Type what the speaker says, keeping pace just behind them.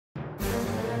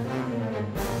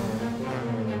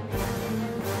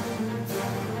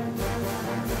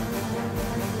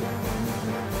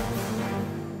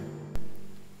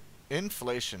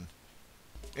Inflation.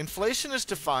 Inflation is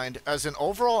defined as an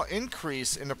overall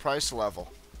increase in the price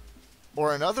level,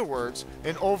 or in other words,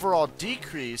 an overall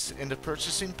decrease in the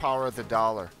purchasing power of the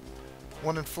dollar.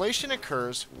 When inflation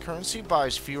occurs, currency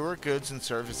buys fewer goods and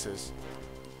services.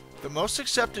 The most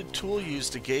accepted tool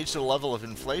used to gauge the level of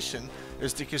inflation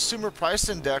is the Consumer Price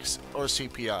Index, or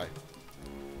CPI.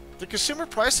 The Consumer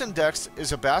Price Index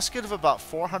is a basket of about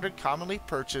 400 commonly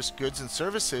purchased goods and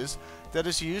services that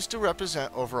is used to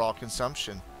represent overall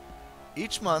consumption.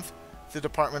 Each month, the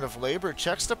Department of Labor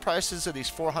checks the prices of these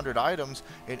 400 items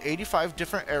in 85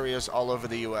 different areas all over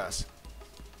the U.S.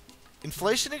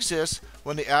 Inflation exists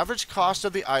when the average cost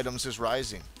of the items is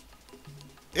rising.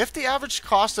 If the average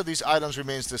cost of these items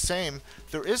remains the same,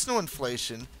 there is no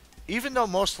inflation, even though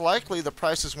most likely the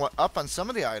prices went up on some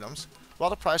of the items, while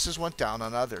the prices went down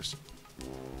on others.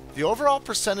 The overall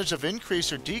percentage of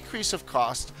increase or decrease of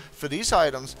cost for these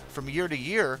items from year to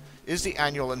year is the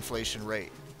annual inflation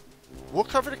rate. We'll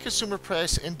cover the Consumer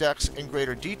Price Index in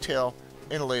greater detail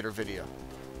in a later video.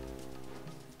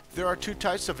 There are two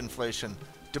types of inflation: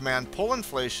 demand pull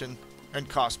inflation and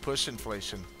cost push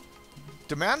inflation.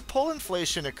 Demand pull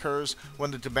inflation occurs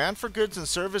when the demand for goods and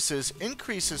services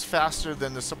increases faster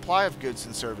than the supply of goods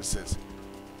and services.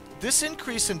 This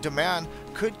increase in demand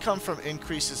could come from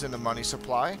increases in the money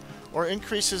supply or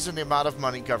increases in the amount of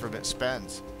money government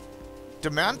spends.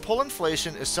 Demand pull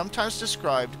inflation is sometimes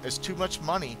described as too much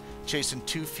money chasing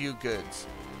too few goods.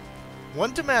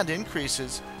 When demand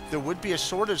increases, there would be a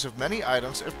shortage of many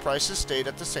items if prices stayed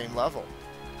at the same level.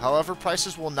 However,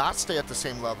 prices will not stay at the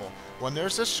same level. When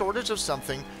there's a shortage of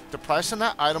something, the price on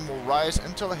that item will rise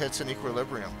until it hits an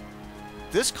equilibrium.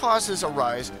 This causes a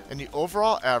rise in the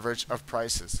overall average of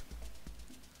prices.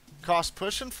 Cost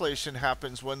push inflation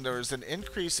happens when there is an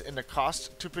increase in the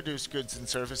cost to produce goods and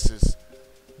services.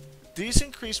 These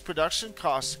increased production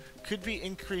costs could be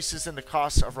increases in the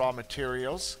cost of raw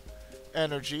materials,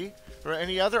 energy, or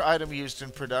any other item used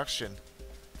in production.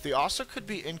 They also could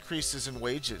be increases in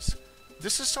wages.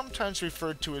 This is sometimes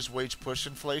referred to as wage push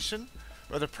inflation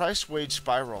or the price-wage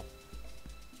spiral.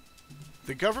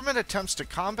 The government attempts to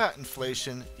combat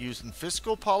inflation using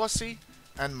fiscal policy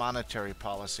and monetary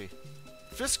policy.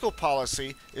 Fiscal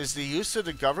policy is the use of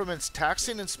the government's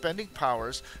taxing and spending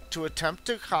powers to attempt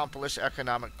to accomplish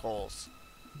economic goals.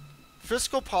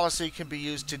 Fiscal policy can be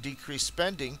used to decrease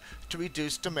spending to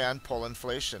reduce demand pull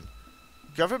inflation.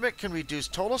 Government can reduce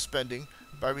total spending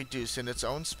by reducing its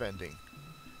own spending.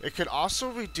 It could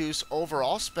also reduce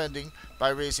overall spending by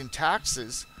raising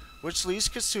taxes, which leaves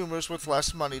consumers with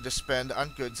less money to spend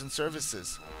on goods and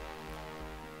services.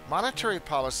 Monetary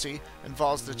policy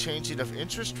involves the changing of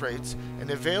interest rates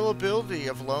and availability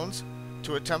of loans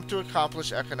to attempt to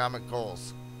accomplish economic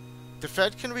goals. The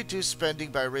Fed can reduce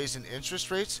spending by raising interest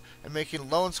rates and making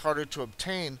loans harder to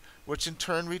obtain, which in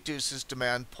turn reduces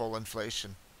demand pull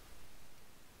inflation.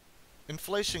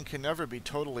 Inflation can never be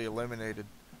totally eliminated.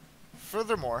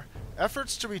 Furthermore,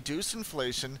 efforts to reduce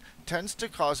inflation tends to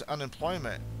cause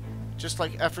unemployment, just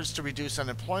like efforts to reduce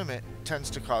unemployment tends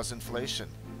to cause inflation.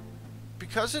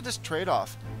 Because of this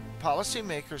trade-off,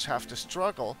 policymakers have to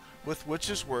struggle with which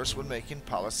is worse when making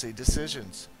policy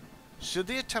decisions. Should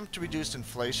they attempt to reduce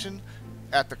inflation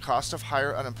at the cost of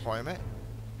higher unemployment?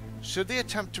 Should they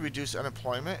attempt to reduce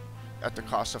unemployment at the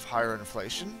cost of higher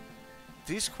inflation?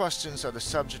 These questions are the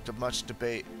subject of much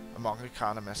debate among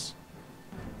economists.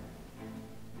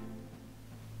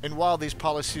 And while these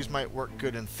policies might work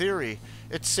good in theory,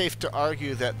 it's safe to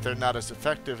argue that they're not as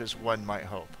effective as one might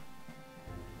hope.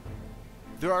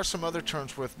 There are some other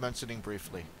terms worth mentioning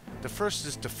briefly. The first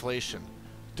is deflation.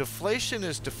 Deflation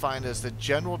is defined as the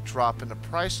general drop in the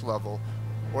price level,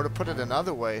 or to put it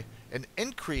another way, an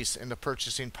increase in the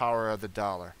purchasing power of the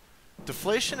dollar.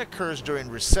 Deflation occurs during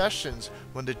recessions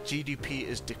when the GDP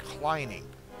is declining.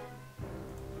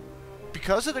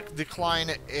 Because of the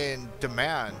decline in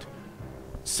demand,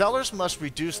 sellers must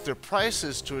reduce their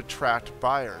prices to attract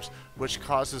buyers, which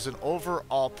causes an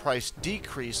overall price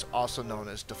decrease, also known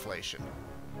as deflation.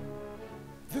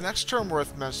 The next term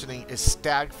worth mentioning is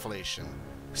stagflation.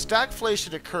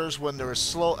 Stagflation occurs when there is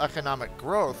slow economic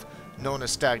growth, known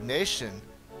as stagnation.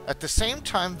 At the same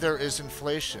time, there is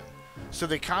inflation. So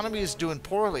the economy is doing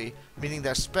poorly, meaning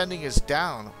that spending is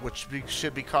down, which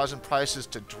should be causing prices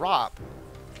to drop,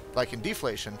 like in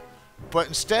deflation. But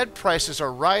instead, prices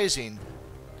are rising,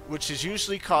 which is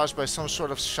usually caused by some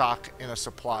sort of shock in a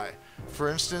supply. For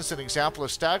instance, an example of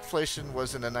stagflation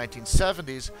was in the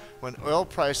 1970s when oil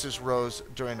prices rose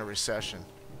during a recession.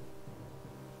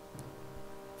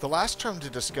 The last term to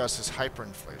discuss is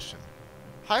hyperinflation.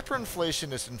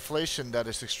 Hyperinflation is inflation that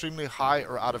is extremely high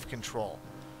or out of control.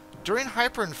 During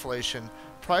hyperinflation,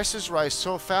 prices rise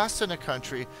so fast in a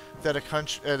country that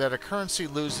a currency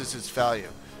loses its value.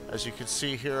 As you can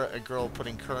see here, a girl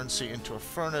putting currency into a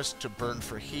furnace to burn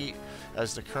for heat,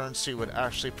 as the currency would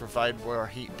actually provide more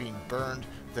heat being burned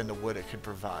than the wood it could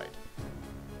provide.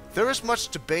 There is much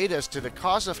debate as to the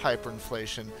cause of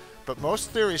hyperinflation, but most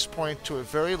theories point to a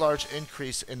very large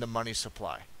increase in the money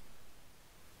supply.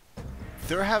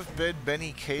 There have been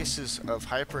many cases of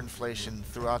hyperinflation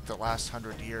throughout the last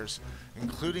 100 years,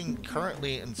 including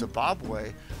currently in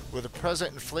Zimbabwe, where the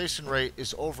present inflation rate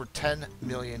is over 10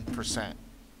 million%.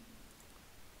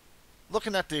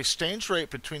 Looking at the exchange rate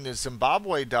between the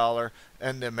Zimbabwe dollar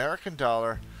and the American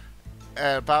dollar,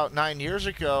 about 9 years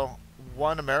ago,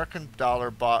 one American dollar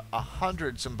bought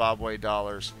 100 Zimbabwe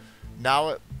dollars. Now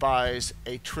it buys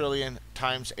 1 trillion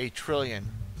times 1 trillion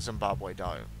Zimbabwe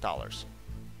dollars.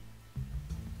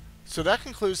 So that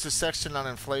concludes the section on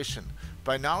inflation.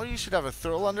 By now you should have a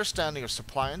thorough understanding of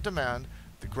supply and demand,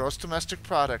 the gross domestic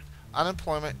product,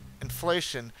 unemployment,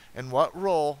 inflation, and what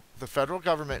role the federal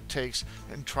government takes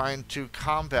in trying to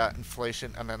combat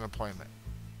inflation and unemployment.